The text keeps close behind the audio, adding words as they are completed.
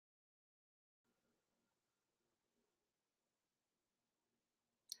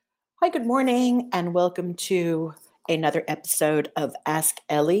Hi, good morning, and welcome to another episode of Ask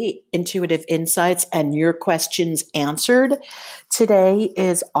Ellie Intuitive Insights and Your Questions Answered. Today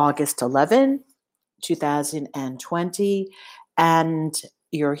is August 11, 2020, and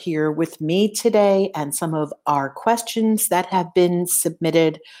you're here with me today and some of our questions that have been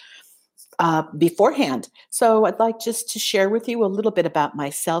submitted beforehand. So I'd like just to share with you a little bit about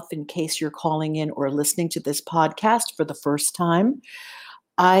myself in case you're calling in or listening to this podcast for the first time.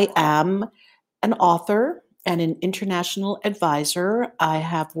 I am an author and an international advisor. I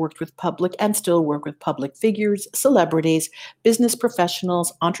have worked with public and still work with public figures, celebrities, business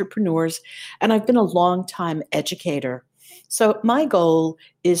professionals, entrepreneurs, and I've been a long-time educator. So, my goal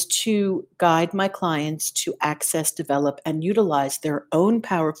is to guide my clients to access, develop, and utilize their own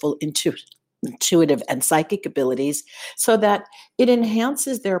powerful intuitive and psychic abilities so that it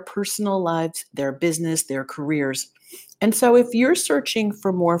enhances their personal lives, their business, their careers. And so, if you're searching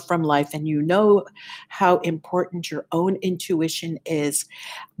for more from life and you know how important your own intuition is,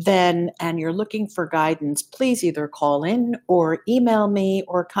 and you're looking for guidance, please either call in or email me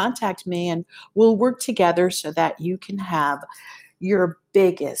or contact me, and we'll work together so that you can have your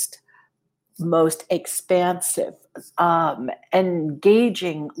biggest, most expansive,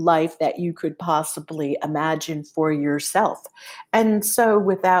 engaging life that you could possibly imagine for yourself. And so,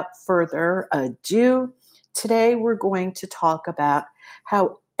 without further ado, today we're going to talk about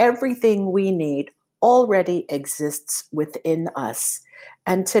how everything we need already exists within us.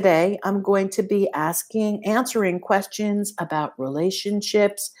 And today I'm going to be answering questions about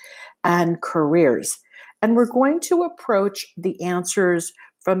relationships and careers. And we're going to approach the answers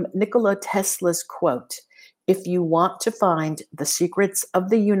from Nikola Tesla's quote: "If you want to find the secrets of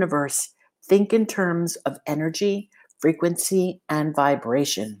the universe, think in terms of energy, frequency, and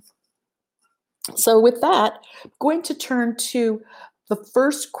vibration." So, with that, I'm going to turn to the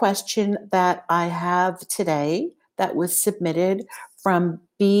first question that I have today that was submitted from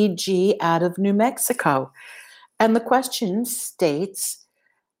BG out of New Mexico. And the question states: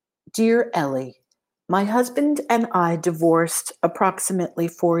 "Dear Ellie, my husband and I divorced approximately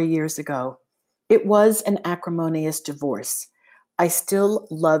 4 years ago. It was an acrimonious divorce. I still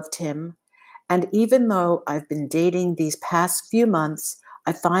loved him, and even though I've been dating these past few months,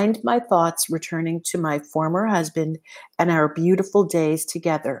 I find my thoughts returning to my former husband and our beautiful days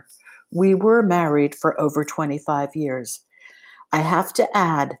together. We were married for over 25 years. I have to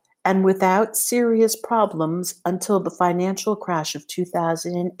add, and without serious problems until the financial crash of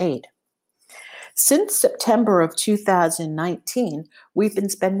 2008. Since September of 2019, we've been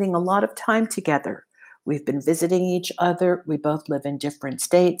spending a lot of time together. We've been visiting each other. We both live in different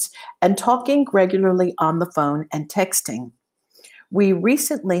states and talking regularly on the phone and texting. We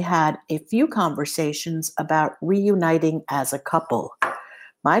recently had a few conversations about reuniting as a couple.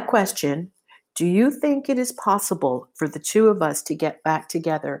 My question: do you think it is possible for the two of us to get back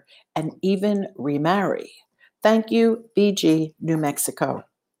together and even remarry? Thank you, BG, New Mexico."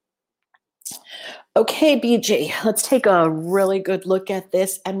 Okay, BG, let's take a really good look at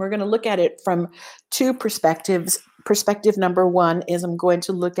this, and we're going to look at it from two perspectives. Perspective number one is I'm going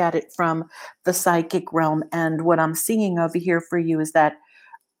to look at it from the psychic realm, and what I'm seeing over here for you is that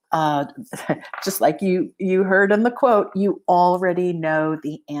uh, just like you heard in the quote, you already know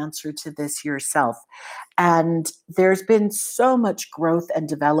the answer to this yourself. And there's been so much growth and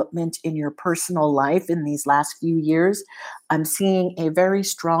development in your personal life in these last few years. I'm seeing a very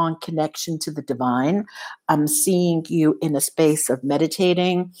strong connection to the divine. I'm seeing you in a space of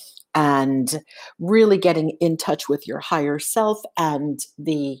meditating and really getting in touch with your higher self and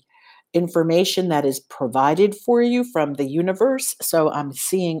the information that is provided for you from the universe. So I'm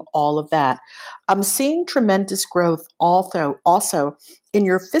seeing all of that. I'm seeing tremendous growth also in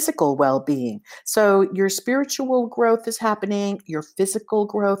your physical well-being. So your spiritual growth is happening, your physical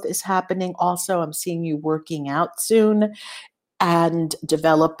growth is happening also. I'm seeing you working out soon and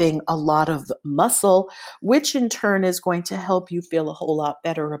developing a lot of muscle, which in turn is going to help you feel a whole lot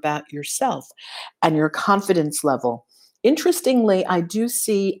better about yourself and your confidence level. Interestingly, I do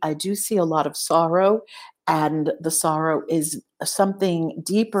see a lot of sorrow, and the sorrow is something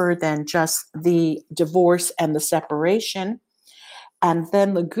deeper than just the divorce and the separation. And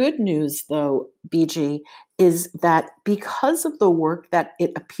then the good news, though, BG, is that because of the work that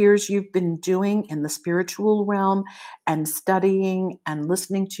it appears you've been doing in the spiritual realm and studying and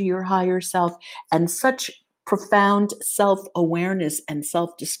listening to your higher self and such profound self awareness and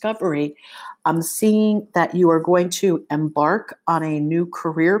self discovery, I'm seeing that you are going to embark on a new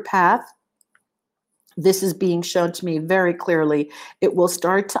career path This is being shown to me very clearly. It will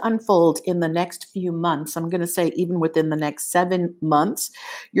start to unfold in the next few months. I'm going to say even within the next 7 months,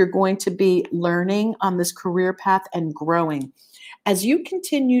 you're going to be learning on this career path and growing. As you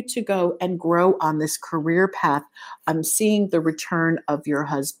continue to go and grow on this career path, I'm seeing the return of your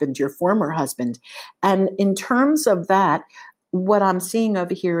husband, your former husband. And in terms of that, what I'm seeing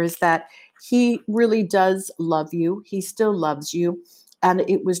over here is that he really does love you. He still loves you. And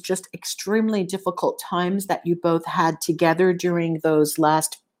it was just extremely difficult times that you both had together during those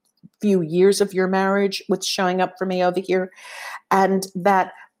last few years of your marriage, what's showing up for me over here, and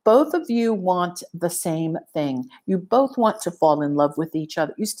that both of you want the same thing. You both want to fall in love with each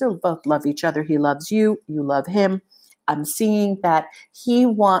other. You still both love each other. He loves you, you love him. I'm seeing that he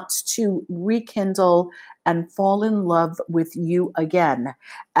wants to rekindle and fall in love with you again,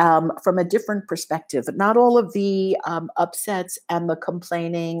 from a different perspective. Not all of the upsets and the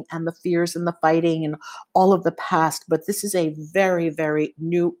complaining and the fears and the fighting and all of the past, but this is a very, very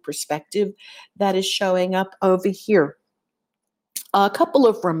new perspective that is showing up over here. A couple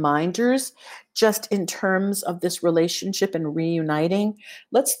of reminders just in terms of this relationship and reuniting.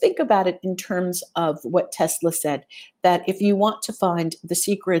 Let's think about it in terms of what Tesla said, that if you want to find the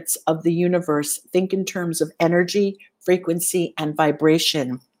secrets of the universe, think in terms of energy, frequency, and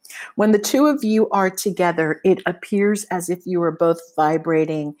vibration. When the two of you are together, it appears as if you are both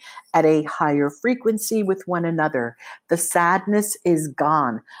vibrating at a higher frequency with one another. The sadness is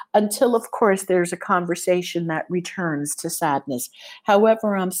gone until, of course, there's a conversation that returns to sadness.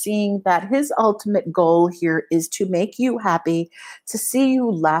 However, I'm seeing that his ultimate goal here is to make you happy, to see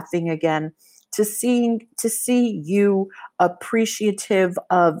you laughing again, to see you appreciative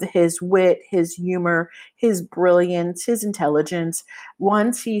of his wit, his humor, his brilliance, his intelligence.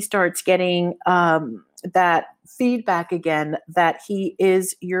 Once he starts getting that feedback again that he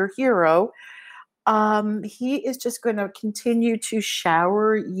is your hero, he is just going to continue to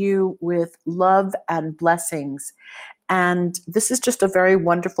shower you with love and blessings. And this is just a very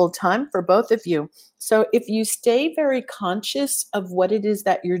wonderful time for both of you. So if you stay very conscious of what it is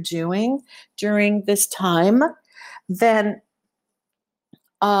that you're doing during this time, then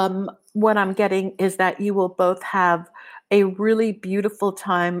what I'm getting is that you will both have a really beautiful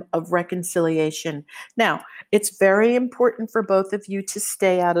time of reconciliation. Now, it's very important for both of you to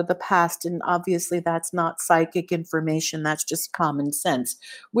stay out of the past. And obviously, that's not psychic information, that's just common sense,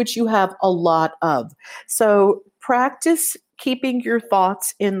 which you have a lot of. So, practice keeping your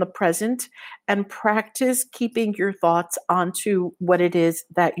thoughts in the present and practice keeping your thoughts onto what it is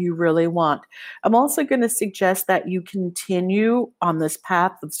that you really want. I'm also going to suggest that you continue on this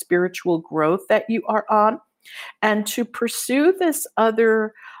path of spiritual growth that you are on and to pursue this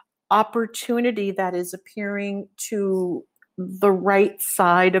other opportunity that is appearing to the right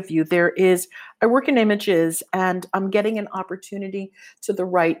side of you. I work in images and I'm getting an opportunity to the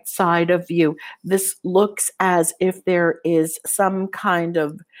right side of you. This looks as if there is some kind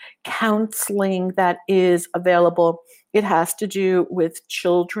of counseling that is available. It has to do with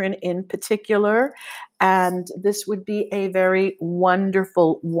children in particular. And this would be a very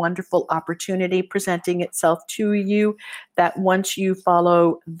wonderful, wonderful opportunity presenting itself to you, that once you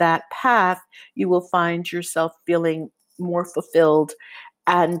follow that path, you will find yourself feeling more fulfilled,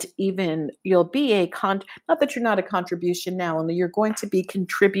 and even you'll be not that you're not a contribution now, only you're going to be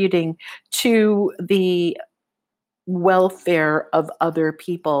contributing to the welfare of other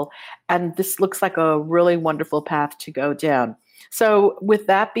people, and this looks like a really wonderful path to go down. So with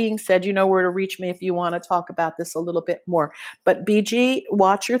that being said, you know where to reach me if you want to talk about this a little bit more. But BG,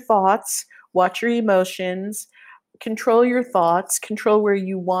 watch your thoughts, watch your emotions, control your thoughts, control where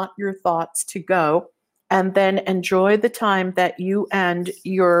you want your thoughts to go, and then enjoy the time that you and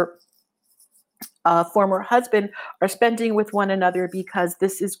your former husband are spending with one another, because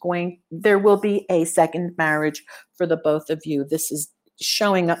there will be a second marriage for the both of you. This is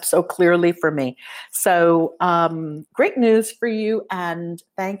showing up so clearly for me. So great news for you, and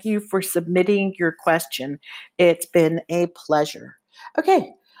thank you for submitting your question. It's been a pleasure.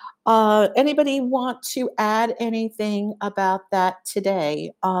 Okay. Anybody want to add anything about that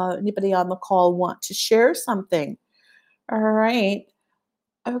today? Anybody on the call want to share something? All right.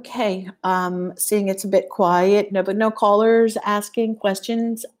 Okay. Seeing it's a bit quiet. No, but no callers asking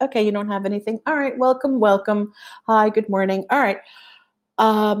questions. Okay, you don't have anything. All right. Welcome, welcome. Hi, good morning. All right.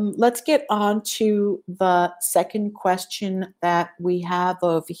 Let's get on to the second question that we have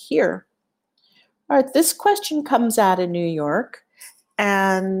over here. All right. This question comes out of New York,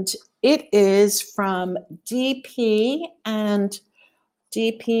 and it is from DP, and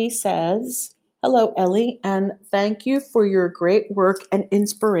DP says, "Hello, Ellie, and thank you for your great work and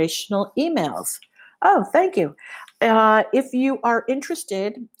inspirational emails. Oh, thank you. If you are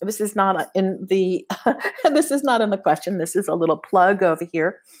interested, this is not in the this is not in the question. This is a little plug over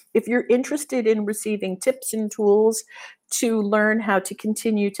here. If you're interested in receiving tips and tools to learn how to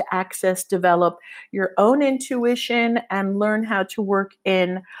continue to access, develop your own intuition, and learn how to work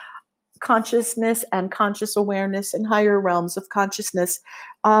in consciousness and conscious awareness and higher realms of consciousness,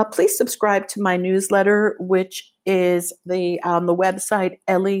 please subscribe to my newsletter, which is the website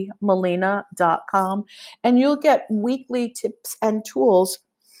elliemelina.com, and you'll get weekly tips and tools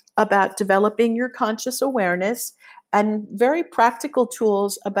about developing your conscious awareness and very practical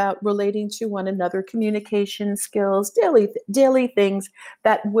tools about relating to one another, communication skills, daily things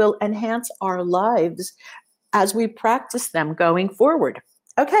that will enhance our lives as we practice them going forward.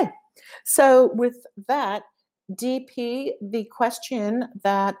 Okay, so with that, DP, the question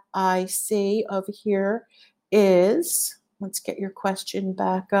that I see over here is, let's get your question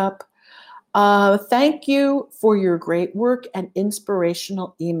back up. Thank you for your great work and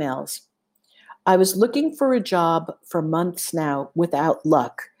inspirational emails. I was looking for a job for months now without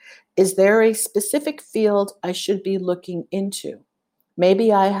luck. Is there a specific field I should be looking into?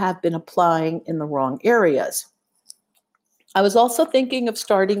 Maybe I have been applying in the wrong areas. I was also thinking of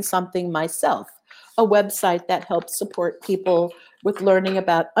starting something myself, a website that helps support people with learning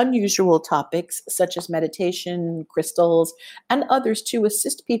about unusual topics such as meditation, crystals, and others to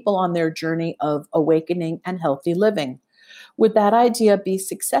assist people on their journey of awakening and healthy living. Would that idea be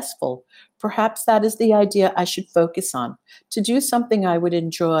successful? Perhaps that is the idea I should focus on, to do something I would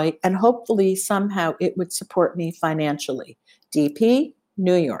enjoy, and hopefully somehow it would support me financially. DP,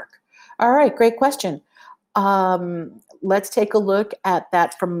 New York. All right, great question. Let's take a look at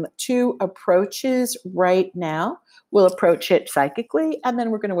that from two approaches right now. We'll approach it psychically, and then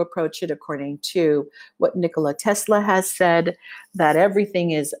we're going to approach it according to what Nikola Tesla has said, that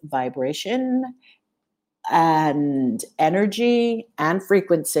everything is vibration and energy and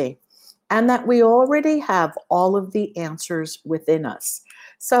frequency, and that we already have all of the answers within us.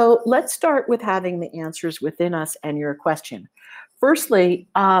 So let's start with having the answers within us and your question. Firstly,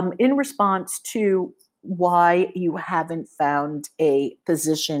 in response to why you haven't found a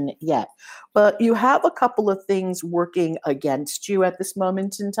position yet, but you have a couple of things working against you at this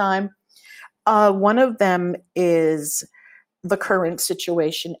moment in time. One of them is the current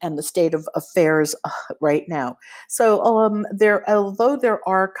situation and the state of affairs right now. So although there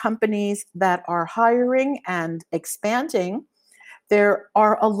are companies that are hiring and expanding, there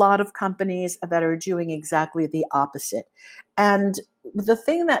are a lot of companies that are doing exactly the opposite. And the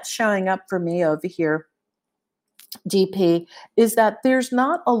thing that's showing up for me over here, DP, is that there's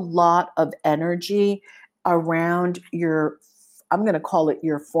not a lot of energy around your, I'm going to call it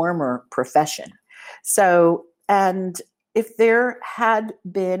your former profession. So, and if there had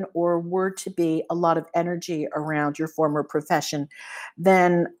been or were to be a lot of energy around your former profession,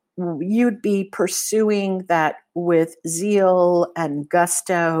 then you'd be pursuing that with zeal and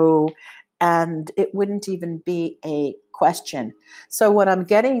gusto, and it wouldn't even be a question. So, what I'm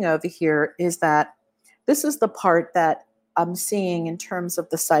getting over here is that this is the part that I'm seeing in terms of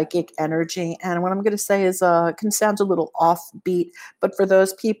the psychic energy. And what I'm going to say is can sound a little offbeat, but for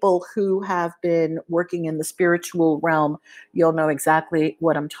those people who have been working in the spiritual realm, you'll know exactly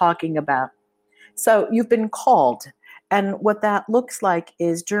what I'm talking about. So you've been called. And what that looks like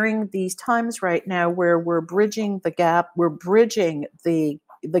is during these times right now where we're bridging the gap, we're bridging the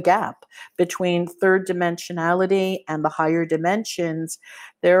gap between third dimensionality and the higher dimensions.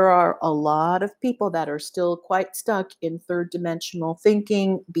 There are a lot of people that are still quite stuck in third dimensional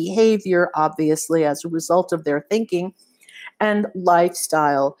thinking, behavior, obviously, as a result of their thinking, and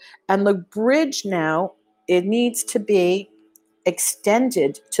lifestyle. And the bridge now, it needs to be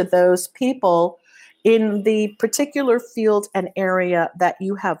extended to those people in the particular field and area that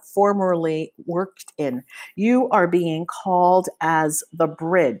you have formerly worked in. You are being called as the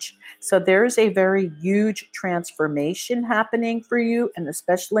bridge. So there's a very huge transformation happening for you, and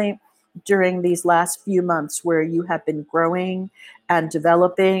especially during these last few months where you have been growing and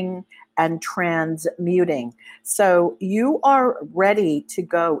developing and transmuting. So you are ready to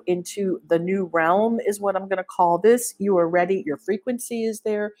go into the new realm, is what I'm going to call this. You are ready. Your frequency is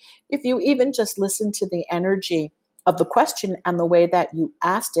there. If you even just listen to the energy of the question and the way that you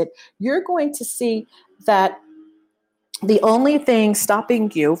asked it, you're going to see that the only thing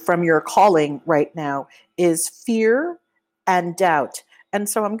stopping you from your calling right now is fear and doubt. And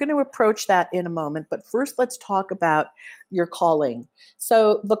so I'm going to approach that in a moment. But first, let's talk about your calling.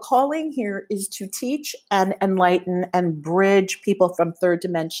 So the calling here is to teach and enlighten and bridge people from third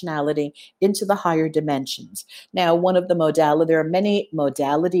dimensionality into the higher dimensions. Now, one of the modality, there are many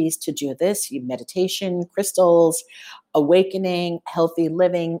modalities to do this. Meditation, crystals, awakening, healthy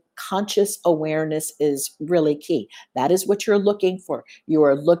living, conscious awareness is really key. That is what you're looking for. You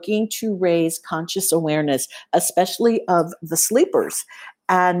are looking to raise conscious awareness, especially of the sleepers.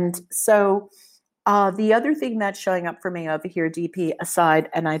 And so the other thing that's showing up for me over here, DP, aside,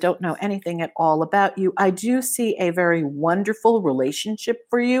 and I don't know anything at all about you, I do see a very wonderful relationship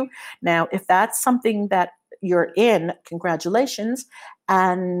for you. Now, if that's something that you're in, congratulations.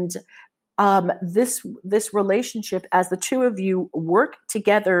 And this relationship, as the two of you work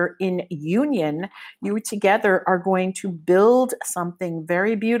together in union, you together are going to build something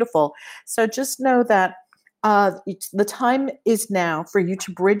very beautiful. So just know that the time is now for you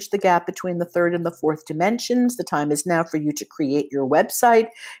to bridge the gap between the third and the fourth dimensions. The time is now for you to create your website.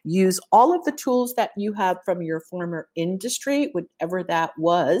 Use all of the tools that you have from your former industry, whatever that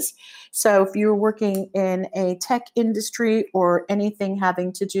was. So if you're working in a tech industry or anything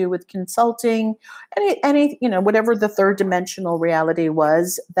having to do with consulting, any whatever the third dimensional reality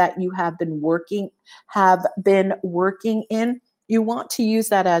was that you have been working in, you want to use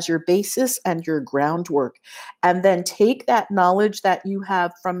that as your basis and your groundwork, and then take that knowledge that you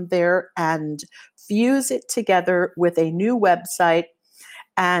have from there and fuse it together with a new website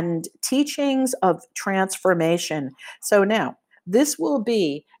and teachings of transformation. So now this will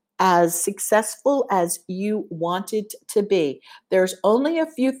be as successful as you want it to be. There's only a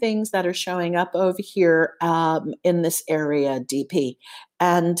few things that are showing up over here in this area, DP.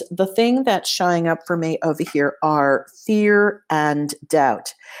 And the thing that's showing up for me over here are fear and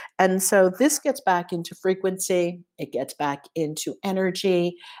doubt. And so this gets back into frequency, it gets back into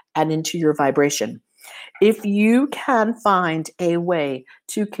energy and into your vibration. If you can find a way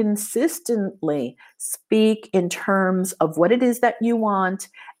to consistently speak in terms of what it is that you want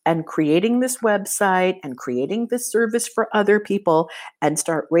and creating this website and creating this service for other people and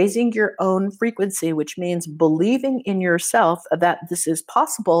start raising your own frequency, which means believing in yourself that this is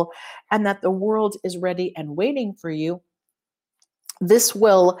possible and that the world is ready and waiting for you, this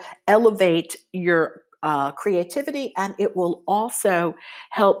will elevate your creativity, and it will also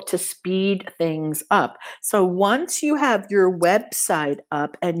help to speed things up. So once you have your website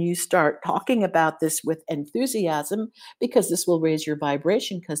up and you start talking about this with enthusiasm, because this will raise your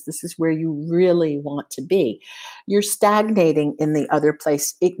vibration, because this is where you really want to be. You're stagnating in the other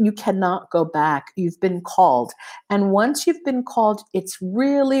place. You cannot go back. You've been called. And once you've been called, it's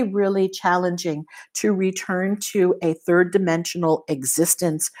really, really challenging to return to a third dimensional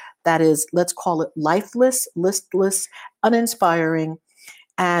existence that is, let's call it lifeless, listless, uninspiring,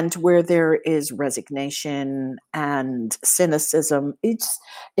 and where there is resignation and cynicism.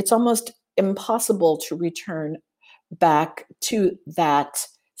 It's almost impossible to return back to that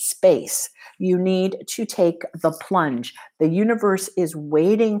space. You need to take the plunge. The universe is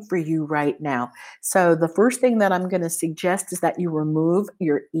waiting for you right now. So the first thing that I'm going to suggest is that you remove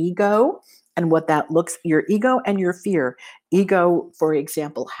your ego and what that looks, your ego and your fear. Ego, for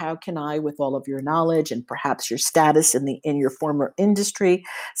example, how can I, with all of your knowledge and perhaps your status in your former industry,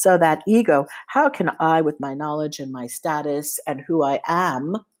 so that ego, how can I, with my knowledge and my status and who I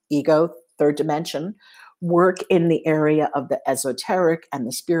am, ego, third dimension, work in the area of the esoteric and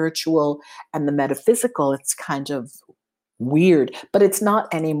the spiritual and the metaphysical? It's kind of weird, but it's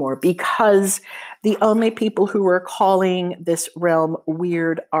not anymore, because the only people who are calling this realm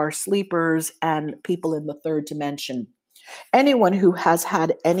weird are sleepers and people in the third dimension. Anyone who has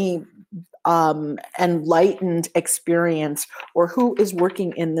had any enlightened experience or who is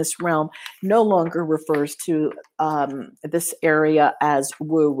working in this realm no longer refers to this area as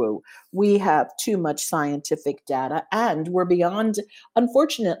woo-woo. We have too much scientific data, and we're beyond,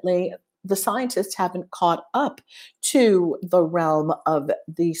 unfortunately, the scientists haven't caught up to the realm of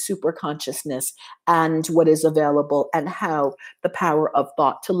the super consciousness and what is available, and how the power of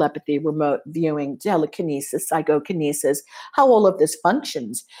thought, telepathy, remote viewing, telekinesis, psychokinesis, how all of this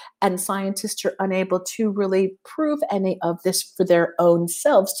functions. And scientists are unable to really prove any of this for their own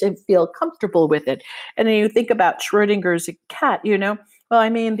selves to feel comfortable with it. And then you think about Schrodinger's cat, well, I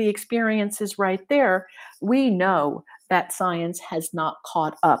mean, the experience is right there. We know that science has not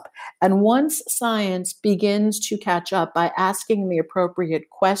caught up. And once science begins to catch up by asking the appropriate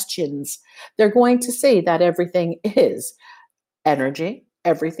questions, they're going to see that everything is energy,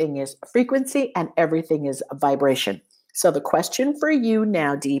 everything is frequency, and everything is vibration. So the question for you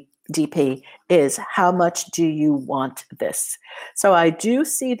now, DP, is how much do you want this? So I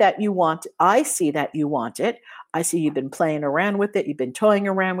see that you want it. I see you've been playing around with it. You've been toying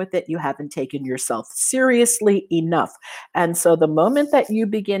around with it. You haven't taken yourself seriously enough. And so the moment that you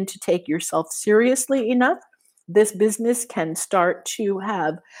begin to take yourself seriously enough, this business can start to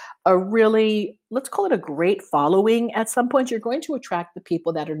have a really, let's call it a great following. At some point, you're going to attract the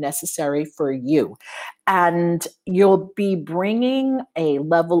people that are necessary for you. And you'll be bringing a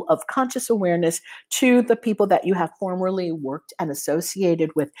level of conscious awareness to the people that you have formerly worked and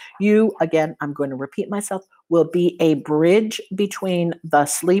associated with. You, again, I'm going to repeat myself, will be a bridge between the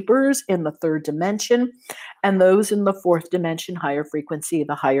sleepers in the third dimension and those in the fourth dimension, higher frequency,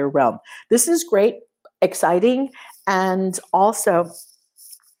 the higher realm. This is great, exciting, and also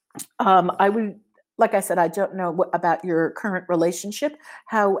I would, like I said, I don't know about your current relationship.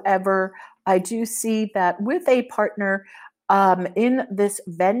 However, I do see that with a partner in this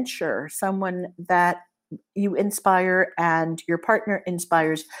venture, someone that you inspire and your partner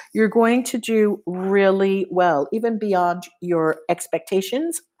inspires, you're going to do really well, even beyond your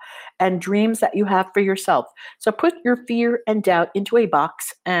expectations and dreams that you have for yourself. So put your fear and doubt into a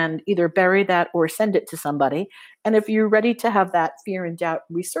box and either bury that or send it to somebody. And if you're ready to have that fear and doubt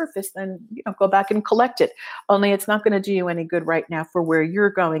resurface, then go back and collect it. Only it's not going to do you any good right now for where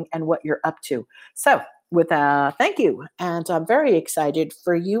you're going and what you're up to. So with thank you. And I'm very excited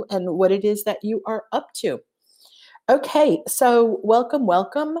for you and what it is that you are up to. Okay, so welcome,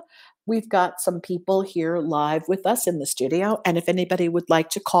 welcome. We've got some people here live with us in the studio. And if anybody would like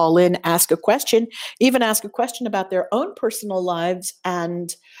to call in, ask a question, even ask a question about their own personal lives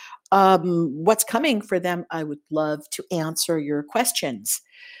and what's coming for them, I would love to answer your questions.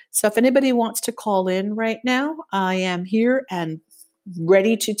 So if anybody wants to call in right now, I am here and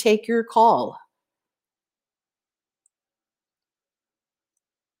ready to take your call.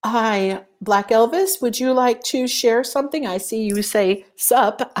 Hi, Black Elvis. Would you like to share something? I see you say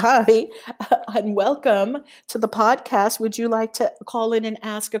sup. Hi, and welcome to the podcast. Would you like to call in and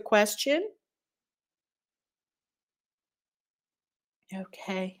ask a question?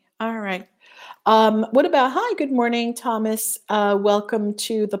 Okay. All right. What about, hi, good morning, Thomas. Welcome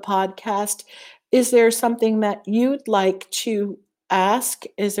to the podcast. Is there something that you'd like to ask?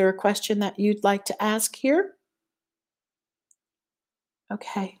 Is there a question that you'd like to ask here?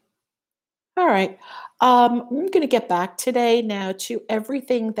 Okay. All right. I'm going to get back today now to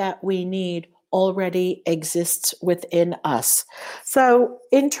everything that we need already exists within us. So,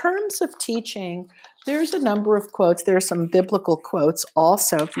 in terms of teaching, there's a number of quotes. There are some biblical quotes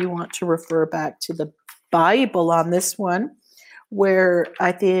also, if you want to refer back to the Bible on this one, where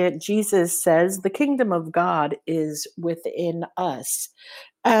I think Jesus says, the kingdom of God is within us.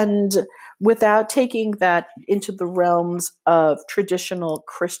 And without taking that into the realms of traditional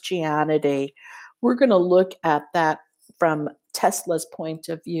Christianity, we're going to look at that from Tesla's point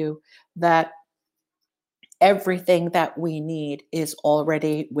of view, that everything that we need is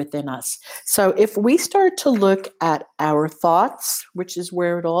already within us. So if we start to look at our thoughts, which is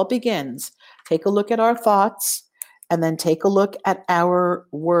where it all begins, take a look at our thoughts and then take a look at our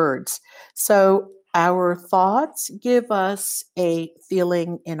words. So our thoughts give us a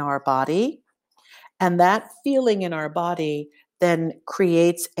feeling in our body, and that feeling in our body then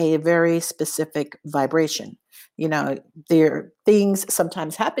creates a very specific vibration. There things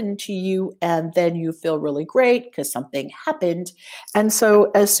sometimes happen to you, and then you feel really great because something happened. And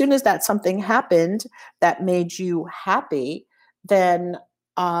so, as soon as that something happened that made you happy, then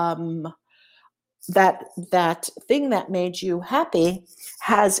that thing that made you happy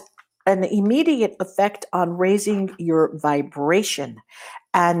has an immediate effect on raising your vibration.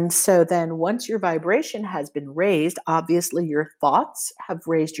 And so then once your vibration has been raised, obviously your thoughts have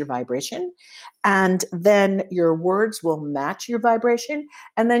raised your vibration, and then your words will match your vibration,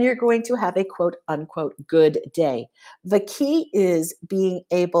 and then you're going to have a quote unquote good day. The key is being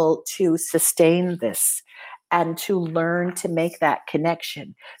able to sustain this and to learn to make that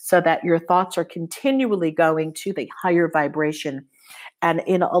connection so that your thoughts are continually going to the higher vibration and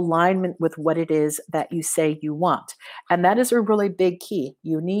in alignment with what it is that you say you want. And that is a really big key.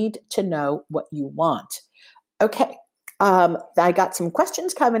 You need to know what you want. Okay. I got some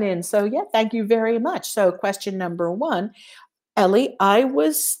questions coming in. So, yeah, thank you very much. So, question number one, Ellie, I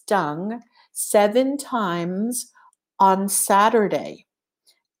was stung 7 times on Saturday,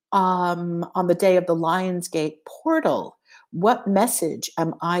 on the day of the Lionsgate portal. What message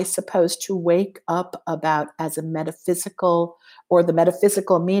am I supposed to wake up about as a metaphysical, or the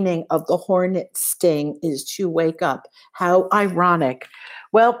metaphysical meaning of the hornet sting is to wake up? How ironic.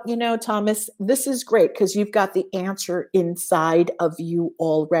 Well, Thomas, this is great because you've got the answer inside of you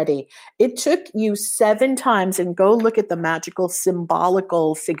already. It took you 7 times, and go look at the magical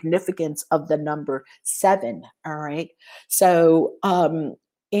symbolical significance of the number 7. All right. So,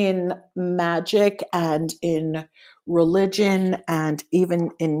 in magic and in religion and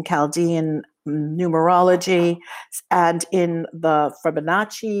even in Chaldean numerology and in the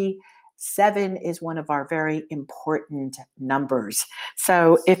Fibonacci, 7 is one of our very important numbers.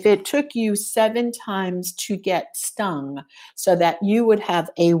 So if it took you 7 times to get stung so that you would have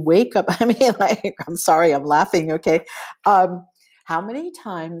a wake up, I mean, like, I'm sorry, I'm laughing, okay? Um, how many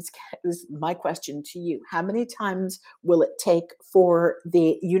times is my question to you? How many times will it take for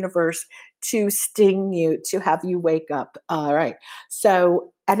the universe to sting you, to have you wake up? All right.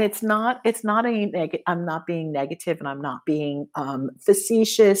 So, and it's not I'm not being negative and I'm not being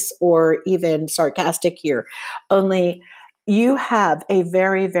facetious or even sarcastic here. Only you have a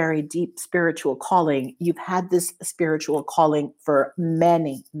very, very deep spiritual calling. You've had this spiritual calling for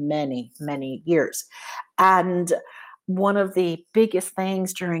many, many, many years. And one of the biggest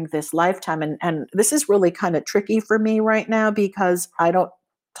things during this lifetime, and this is really kind of tricky for me right now because I don't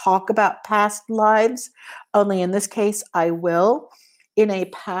talk about past lives, only in this case, I will. In a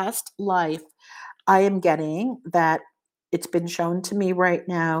past life, I am getting that it's been shown to me right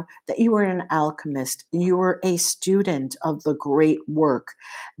now that you were an alchemist, you were a student of the great work,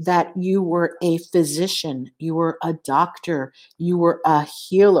 that you were a physician, you were a doctor, you were a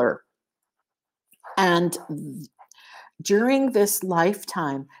healer. And during this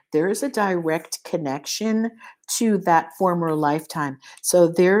lifetime, there is a direct connection to that former lifetime. So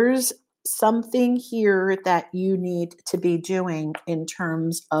there's something here that you need to be doing in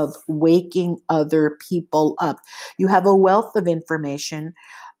terms of waking other people up. You have a wealth of information.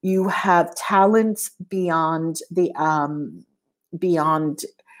 You have talents beyond.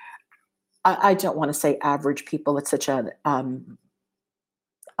 I don't want to say average people. It's such a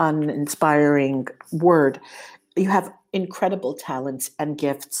uninspiring word. You have incredible talents and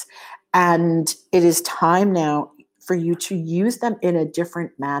gifts, and it is time now for you to use them in a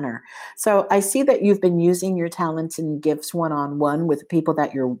different manner. So I see that you've been using your talents and gifts one-on-one with people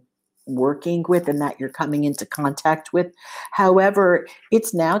that you're working with and that you're coming into contact with. However,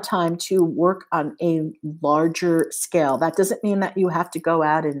 it's now time to work on a larger scale. That doesn't mean that you have to go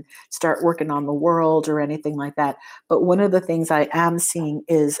out and start working on the world or anything like that. But one of the things I am seeing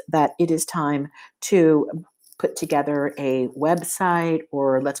is that it is time to put together a website,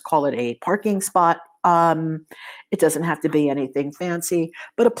 or let's call it a parking spot. It doesn't have to be anything fancy,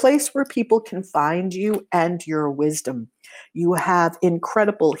 but a place where people can find you and your wisdom. You have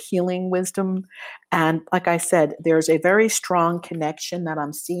incredible healing wisdom. And like I said, there's a very strong connection that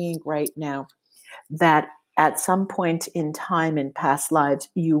I'm seeing right now that at some point in time in past lives,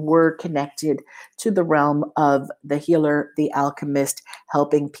 you were connected to the realm of the healer, the alchemist,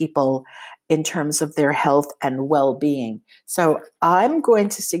 helping people in terms of their health and well being. So I'm going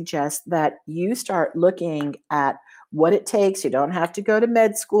to suggest that you start looking at what it takes. You don't have to go to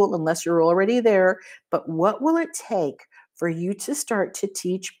med school unless you're already there, but what will it take for you to start to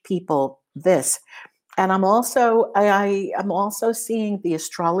teach people this? And I'm also seeing the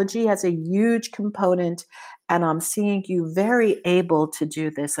astrology as a huge component, and I'm seeing you very able to do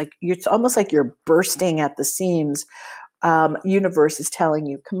this. Like it's almost like you're bursting at the seams. Universe is telling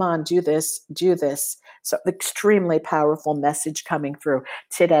you, come on, do this, do this. So extremely powerful message coming through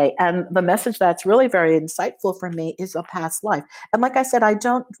today. And the message that's really very insightful for me is a past life. And like I said, I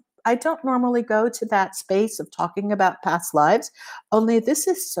don't normally go to that space of talking about past lives, only this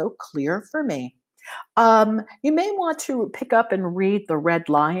is so clear for me. You may want to pick up and read The Red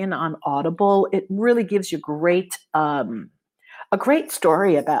Lion on Audible. It really gives you a great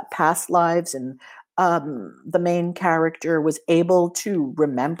story about past lives, and the main character was able to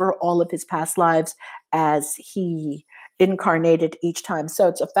remember all of his past lives as he incarnated each time. So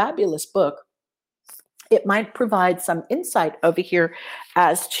it's a fabulous book. It might provide some insight over here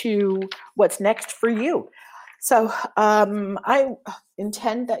as to what's next for you. So I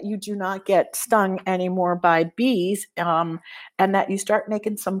intend that you do not get stung anymore by bees, and that you start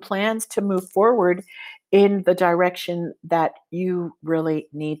making some plans to move forward in the direction that you really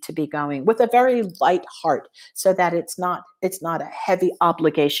need to be going with a very light heart, so that it's not a heavy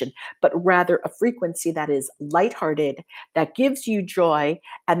obligation, but rather a frequency that is lighthearted, that gives you joy,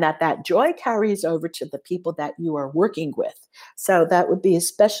 and that joy carries over to the people that you are working with. So that would be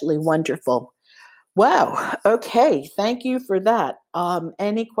especially wonderful. Wow. Okay. Thank you for that.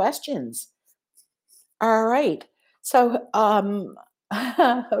 Any questions? All right. So,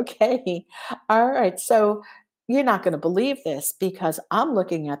 okay. All right. So, you're not going to believe this because I'm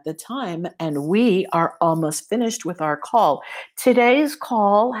looking at the time and we are almost finished with our call. Today's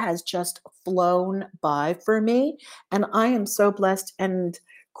call has just flown by for me, and I am so blessed and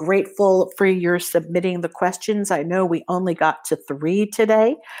grateful for your submitting the questions. I know we only got to 3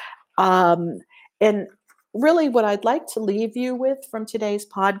 today. Um, and really, what I'd like to leave you with from today's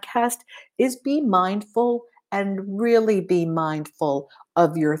podcast is be mindful and really be mindful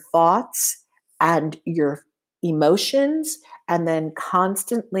of your thoughts and your emotions, and then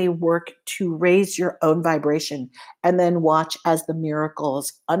constantly work to raise your own vibration, and then watch as the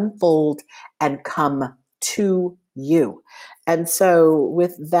miracles unfold and come to you. And so,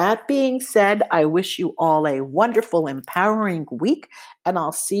 with that being said, I wish you all a wonderful, empowering week, and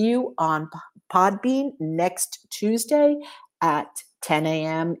I'll see you on Podbean next Tuesday at 10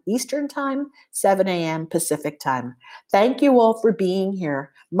 a.m. Eastern Time, 7 a.m. Pacific Time. Thank you all for being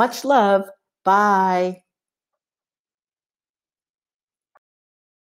here. Much love. Bye.